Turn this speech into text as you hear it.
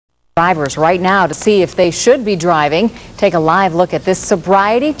drivers right now to see if they should be driving. Take a live look at this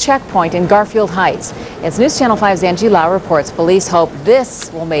sobriety checkpoint in Garfield Heights. It's News Channel 5's Angie Lau reports police hope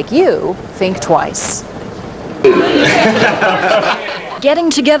this will make you think twice.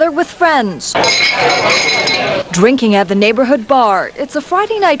 Getting together with friends. Drinking at the neighborhood bar. It's a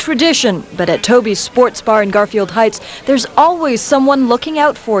Friday night tradition, but at Toby's sports bar in Garfield Heights, there's always someone looking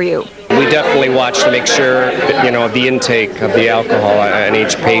out for you. We definitely watch to make sure, the intake of the alcohol on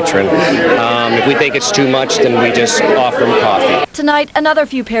each patron. If we think it's too much, then we just offer them coffee. Tonight, another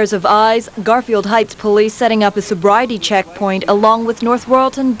few pairs of eyes. Garfield Heights police setting up a sobriety checkpoint along with North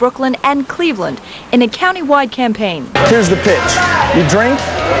Royalton, Brooklyn, and Cleveland in a county-wide campaign. Here's the pitch. You drink,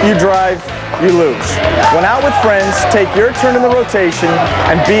 you drive, you lose. When out with friends, take your turn in the rotation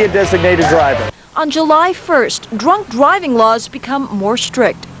and be a designated driver. On July 1st, drunk driving laws become more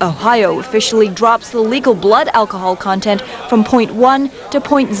strict. Ohio officially drops the legal blood alcohol content from 0.1 to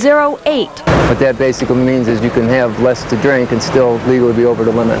 0.08. What that basically means is you can have less to drink and still legally be over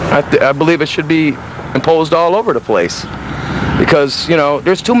the limit. I believe it should be imposed all over the place because,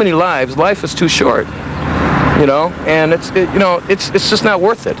 there's too many lives. Life is too short, and it's just not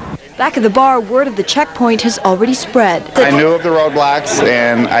worth it. Back at the bar, word of the checkpoint has already spread. I knew of the roadblocks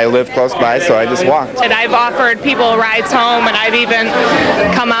and I live close by, so I just walked. And I've offered people rides home, and I've even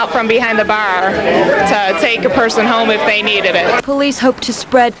come out from behind the bar to take a person home if they needed it. Police hope to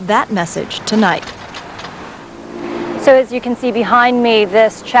spread that message tonight. So as you can see behind me,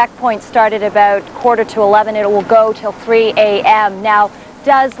 this checkpoint started about 11:15. It will go till 3 a.m. Now,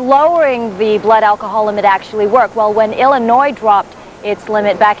 does lowering the blood alcohol limit actually work? Well, when Illinois dropped its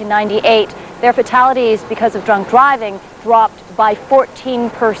limit back in '98, their fatalities because of drunk driving dropped by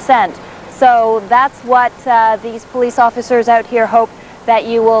 14%. So that's what these police officers out here hope that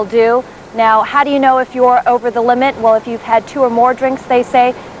you will do. Now, how do you know if you're over the limit? Well, if you've had 2 or more drinks, they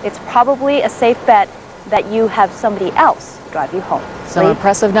say, it's probably a safe bet that you have somebody else drive you home. Some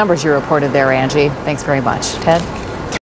impressive numbers you reported there, Angie. Thanks very much. Ted?